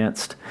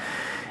refinanced.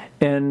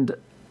 And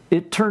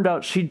it turned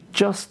out she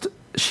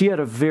had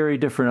a very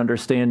different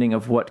understanding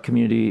of what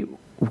community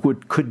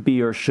could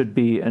be or should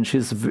be, and she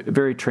has a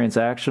very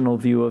transactional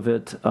view of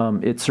it.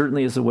 It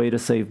certainly is a way to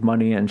save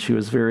money, and she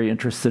was very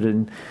interested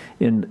in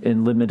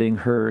limiting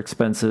her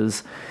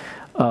expenses,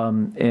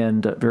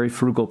 and a very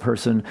frugal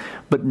person,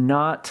 but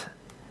not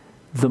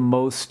the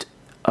most.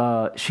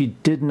 She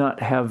did not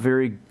have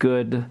very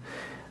good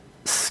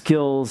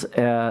skills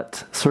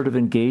at sort of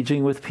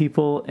engaging with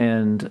people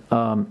and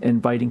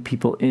inviting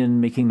people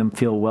in, making them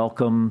feel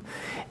welcome.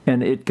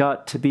 And it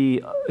got to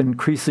be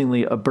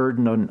increasingly a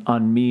burden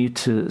on me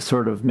to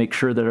sort of make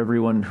sure that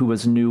everyone who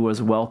was new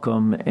was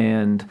welcome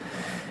and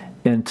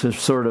to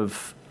sort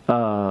of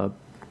build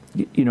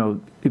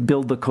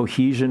the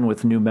cohesion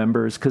with new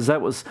members, because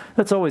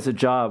that's always a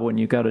job when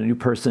you got a new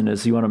person,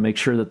 is you want to make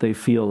sure that they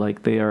feel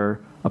like they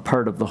are a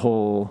part of the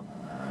whole,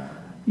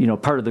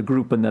 part of the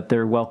group, and that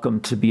they're welcome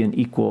to be an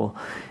equal,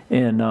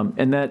 and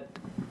that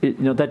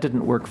that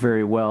didn't work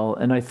very well.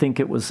 And I think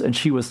and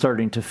she was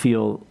starting to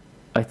feel,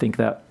 I think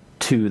that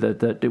too,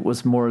 that it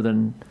was more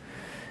than,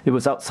 it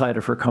was outside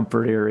of her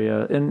comfort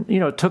area, and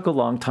it took a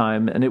long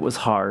time, and it was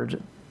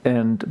hard,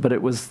 but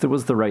it was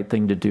the right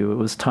thing to do. It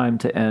was time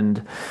to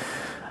end.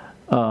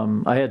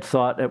 I had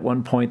thought at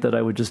one point that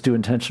I would just do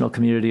intentional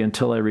community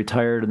until I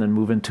retired, and then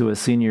move into a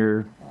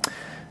senior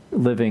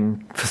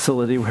living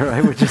facility where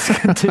I would just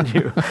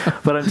continue.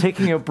 But I'm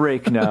taking a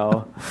break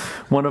now.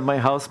 One of my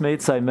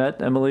housemates I met,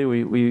 Emily,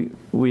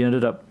 we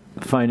ended up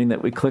finding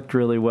that we clicked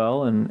really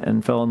well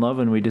and fell in love,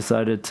 and we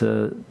decided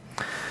to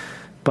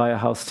buy a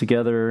house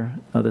together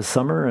this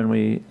summer, and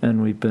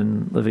we've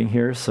been living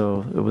here.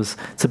 So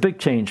it's a big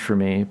change for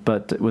me,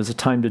 but it was a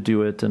time to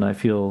do it, and I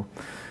feel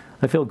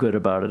good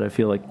about it. I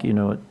feel like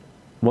it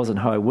wasn't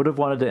how I would have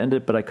wanted to end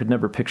it, but I could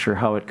never picture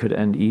how it could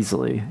end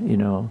easily.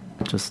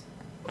 Just.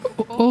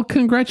 Well,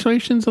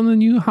 congratulations on the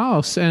new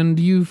house. And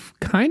you've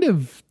kind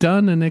of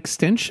done an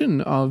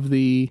extension of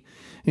the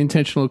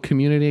intentional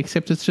community,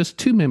 except it's just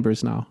 2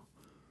 members now.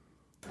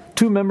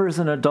 2 members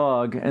and a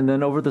dog. And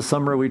then over the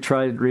summer, we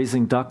tried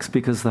raising ducks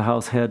because the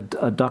house had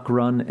a duck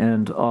run,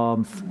 and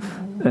all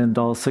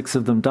 6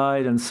 of them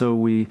died. And so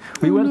we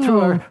went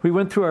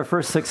through our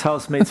first 6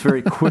 housemates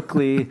very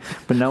quickly,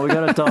 but now we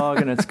got a dog,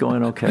 and it's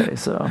going okay.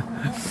 So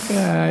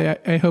yeah,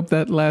 I hope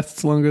that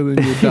lasts longer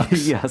than your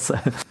ducks. Yes.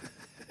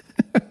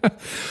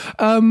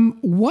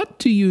 What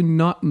do you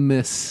not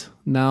miss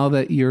now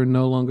that you're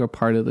no longer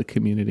part of the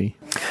community?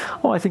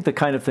 Well, I think the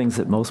kind of things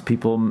that most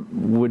people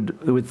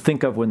would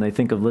think of when they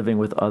think of living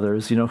with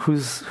others.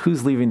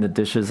 Who's leaving the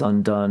dishes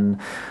undone,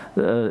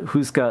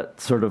 who's got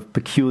sort of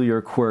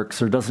peculiar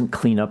quirks or doesn't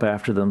clean up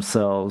after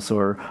themselves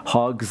or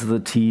hogs the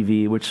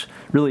TV, which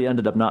really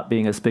ended up not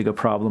being as big a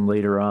problem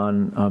later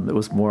on. It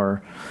was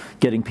more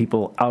getting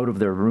people out of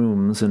their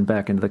rooms and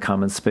back into the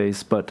common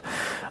space, but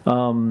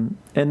and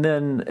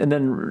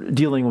then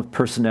dealing with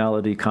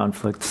personality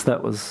conflicts.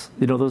 That was,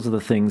 those are the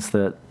things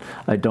that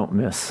I don't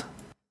miss.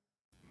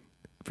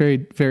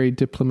 Very, very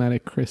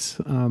diplomatic, Chris.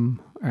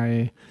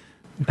 I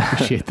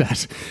Appreciate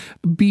that.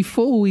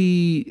 Before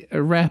we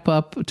wrap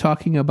up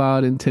talking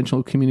about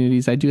intentional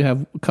communities, I do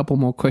have a couple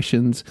more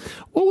questions.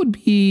 What would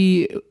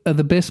be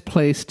the best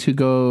place to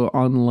go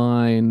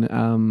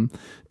online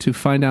to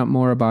find out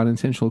more about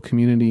intentional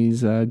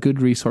communities,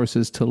 good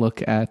resources to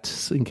look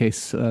at in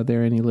case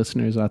there are any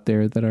listeners out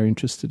there that are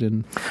interested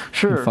in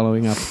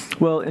following up?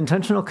 Well,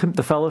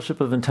 the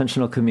Fellowship of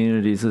Intentional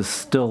Communities is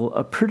still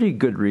a pretty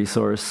good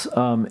resource.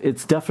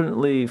 It's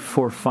definitely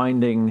for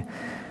finding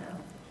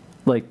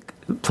like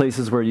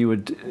places where you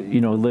would,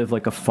 live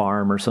like a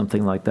farm or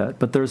something like that.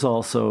 But there's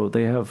also,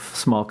 they have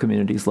small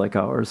communities like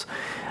ours.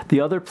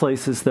 The other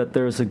place is that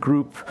there's a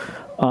group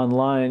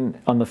online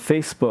on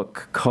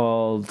Facebook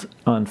called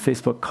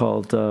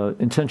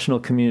Intentional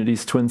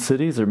Communities Twin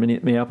Cities or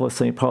Minneapolis,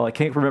 St. Paul. I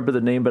can't remember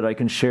the name, but I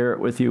can share it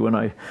with you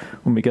when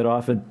we get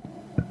off.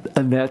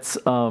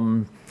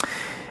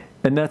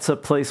 And that's a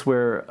place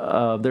where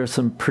there's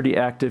some pretty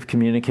active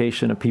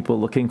communication of people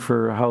looking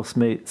for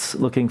housemates,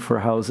 looking for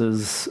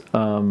houses,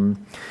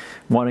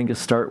 wanting to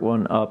start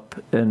one up,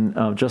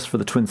 and just for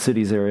the Twin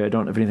Cities area. I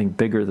don't have anything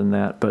bigger than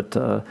that, but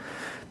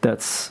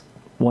that's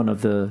one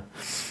of the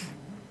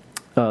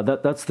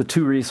that's the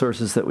two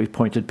resources that we've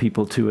pointed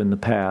people to in the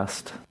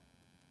past.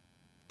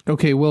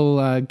 Okay,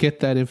 we'll get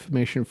that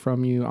information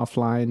from you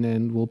offline,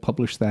 and we'll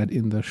publish that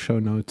in the show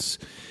notes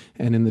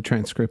and in the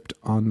transcript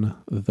on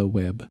the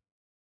web.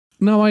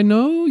 Now, I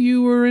know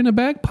you were in a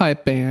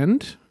bagpipe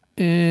band,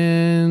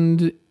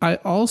 and I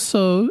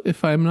also,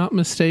 if I'm not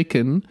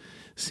mistaken,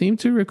 seem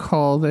to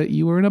recall that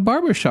you were in a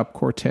barbershop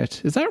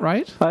quartet. Is that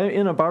right? I'm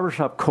in a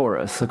barbershop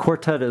chorus. A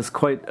quartet is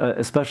quite,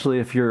 especially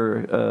if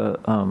you're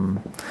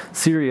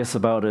serious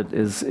about it,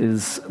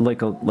 is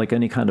like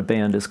any kind of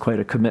band, is quite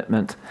a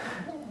commitment.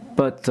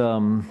 But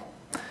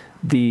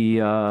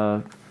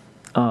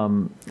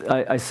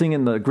I sing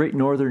in the Great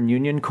Northern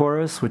Union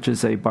Chorus, which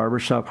is a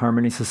barbershop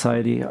harmony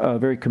society, a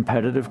very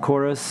competitive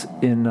chorus.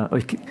 Can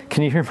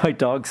you hear my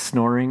dog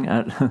snoring?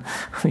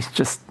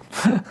 Just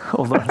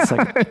hold on a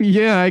second.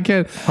 Yeah, I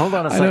can. Hold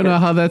on a second. I don't know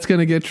how that's going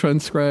to get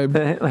transcribed.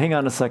 Hang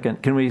on a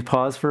second. Can we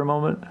pause for a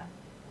moment?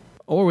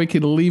 Or we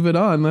could leave it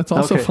on. That's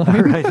also fine.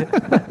 All right.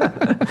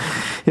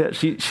 Yeah,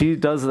 she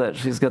does that.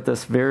 She's a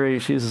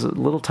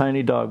little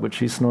tiny dog, but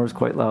she snores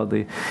quite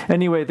loudly.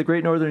 Anyway, the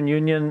Great Northern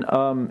Union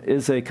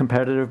is a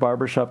competitive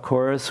barbershop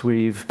chorus.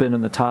 We've been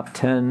in the top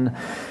 10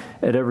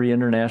 at every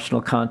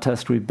international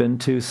contest we've been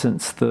to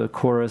since the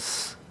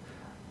chorus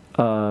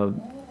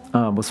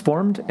was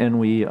formed. And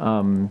we...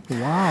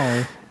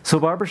 Wow. So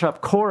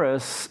barbershop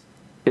chorus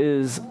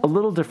is a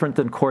little different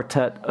than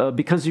quartet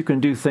because you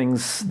can do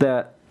things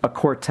that a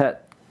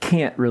quartet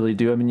can't really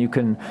do. I mean, you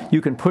can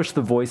push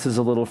the voices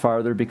a little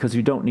farther because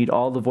you don't need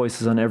all the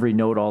voices on every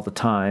note all the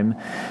time,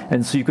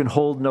 and so you can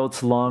hold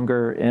notes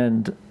longer,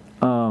 and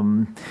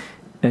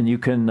you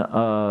can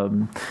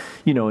and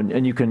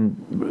you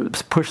can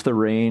push the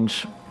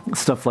range,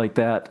 stuff like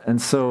that.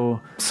 And so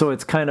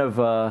it's kind of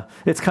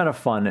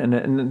fun,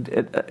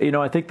 and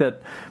I think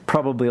that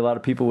probably a lot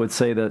of people would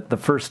say that the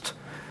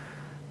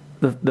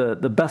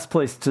best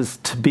place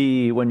to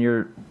be when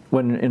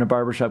in a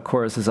barbershop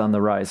chorus is on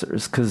the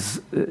risers, because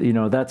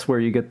that's where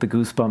you get the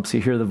goosebumps. You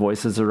hear the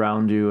voices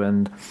around you,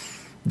 and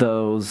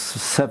those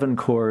 7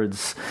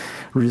 chords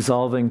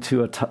resolving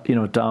to a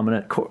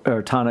dominant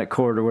or tonic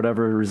chord or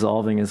whatever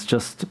resolving is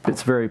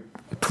it's very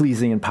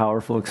pleasing and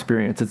powerful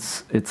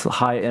experience. It's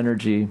high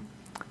energy.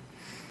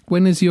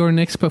 When is your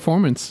next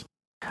performance?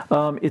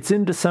 It's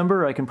in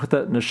December. I can put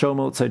that in the show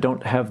notes. I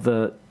don't have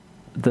the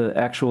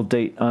actual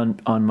date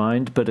on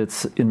mind, but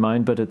it's in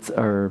mind. But it's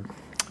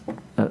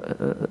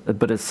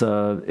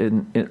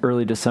in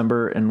early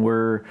December, and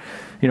we're,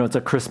 it's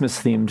a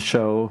Christmas themed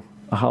show,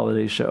 a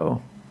holiday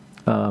show,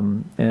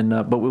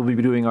 but we'll be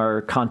doing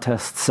our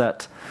contest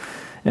set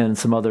and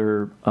some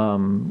other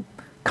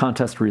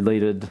contest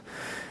related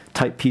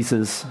type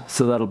pieces,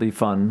 so that'll be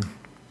fun.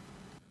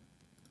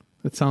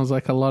 That sounds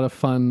like a lot of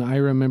fun. I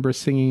remember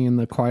singing in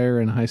the choir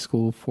in high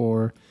school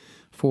for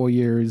 4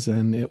 years,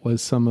 and it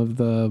was some of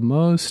the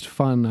most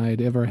fun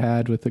I'd ever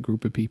had with a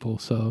group of people.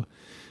 So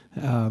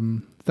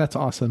that's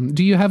awesome.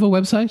 Do you have a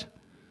website?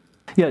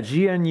 Yeah,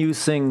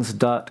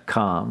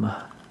 gnusings.com.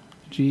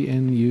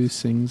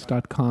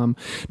 gnusings.com.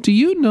 Do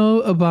you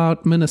know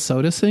about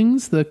Minnesota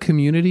Sings, the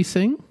community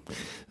sing?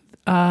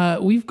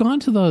 We've gone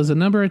to those a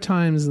number of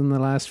times in the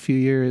last few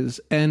years,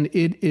 and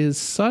it is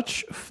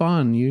such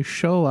fun. You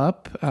show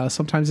up,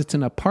 sometimes it's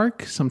in a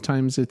park,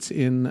 sometimes it's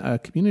in a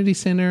community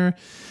center,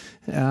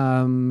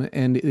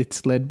 and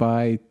it's led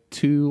by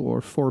 2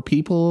 or 4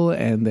 people,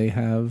 and they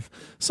have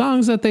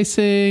songs that they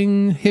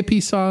sing,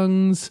 hippie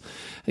songs,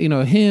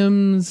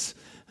 hymns.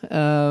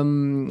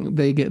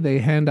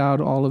 They hand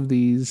out all of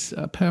these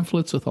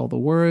pamphlets with all the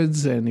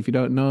words, and if you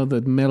don't know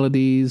the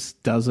melodies,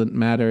 doesn't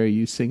matter.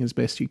 You sing as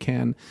best you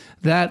can.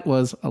 That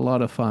was a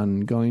lot of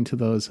fun. Going to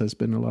those has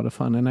been a lot of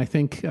fun, and I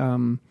think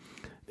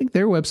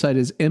their website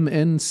is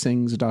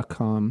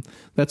mnsings.com.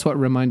 That's what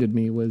reminded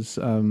me was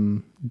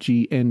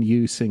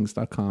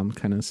gnusings.com,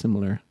 kind of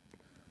similar.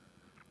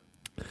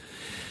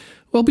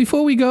 Well,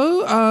 before we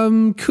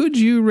go, could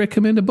you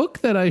recommend a book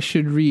that I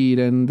should read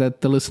and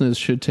that the listeners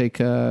should take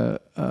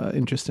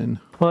interest in?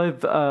 Well,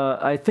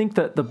 I think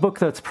that the book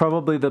that's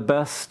probably the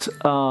best,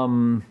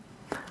 the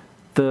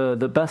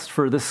best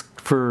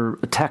for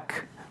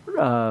tech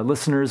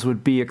listeners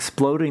would be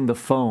 "Exploding the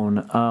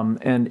Phone,"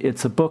 and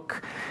it's a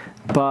book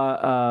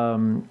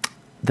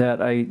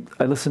that I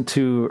listened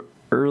to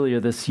earlier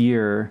this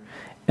year,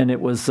 and it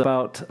was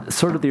about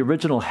sort of the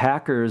original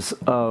hackers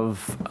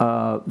of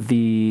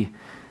the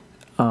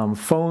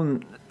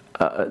phone,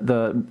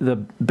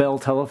 the Bell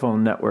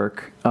telephone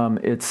network.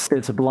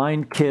 It's a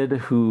blind kid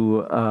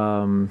who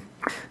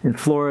in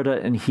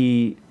Florida, and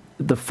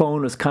the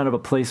phone is kind of a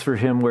place for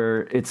him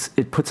where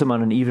it puts him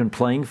on an even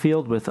playing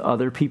field with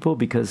other people,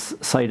 because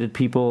sighted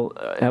people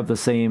have the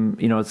same,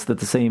 it's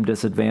the same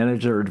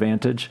disadvantage or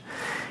advantage.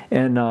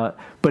 And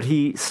but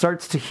he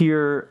starts to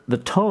hear the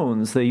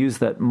tones. They use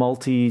that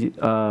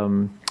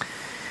multi-tone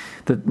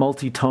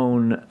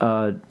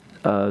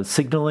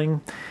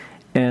signaling.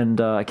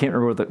 And I can't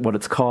remember what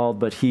it's called,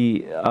 but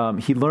he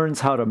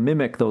learns how to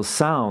mimic those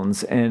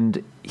sounds,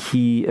 and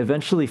he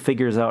eventually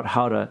figures out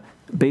how to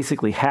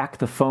basically hack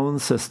the phone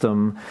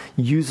system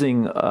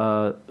using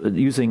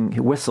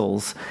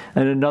whistles.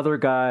 And another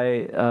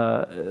guy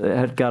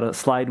had got a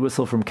slide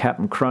whistle from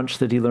Captain Crunch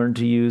that he learned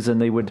to use,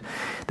 and they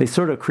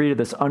sort of created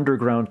this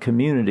underground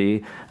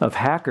community of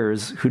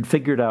hackers who'd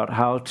figured out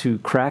how to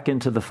crack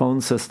into the phone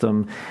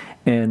system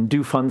and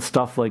do fun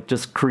stuff like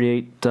just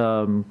create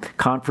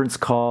conference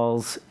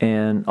calls.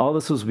 And all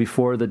this was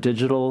before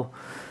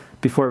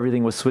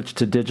everything was switched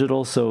to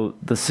digital, so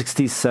the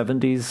 60s,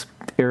 70s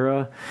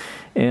era.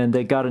 And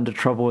they got into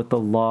trouble with the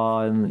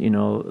law,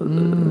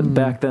 and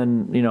back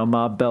then,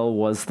 Ma Bell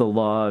was the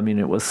law. I mean,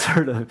 it was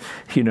sort of,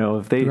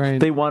 if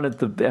they wanted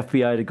the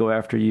FBI to go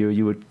after you,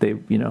 it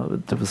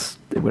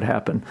would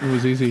happen. It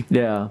was easy.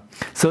 Yeah.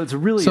 So it's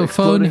really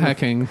phone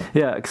hacking.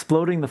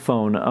 Exploding the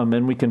phone. And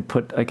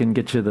I can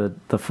get you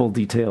the full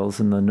details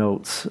in the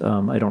notes.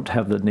 I don't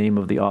have the name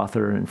of the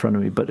author in front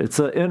of me, but it's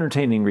an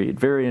entertaining read,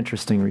 very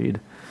interesting read.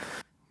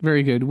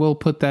 Very good. We'll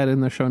put that in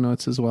the show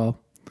notes as well.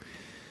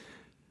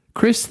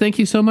 Chris, thank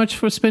you so much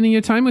for spending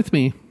your time with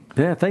me.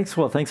 Yeah, thanks.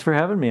 Well, thanks for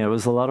having me. It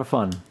was a lot of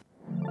fun.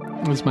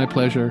 It was my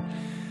pleasure.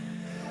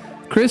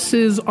 Chris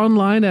is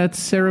online at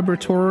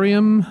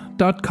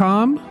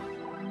cerebratorium.com,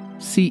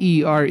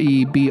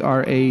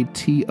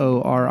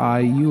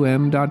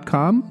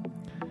 cerebratorium.com.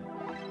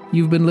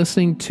 You've been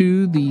listening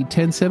to the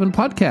TEN7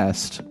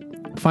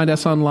 podcast. Find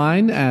us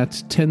online at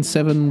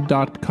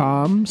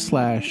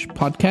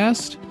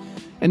ten7.com/podcast.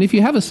 And if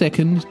you have a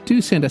second,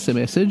 do send us a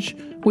message.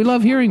 We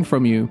love hearing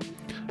from you.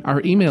 Our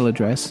email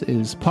address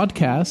is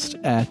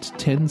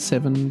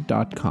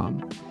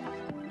podcast@ten7.com.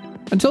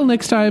 Until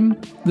next time,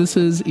 this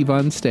is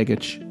Ivan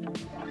Stegic.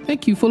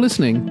 Thank you for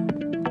listening.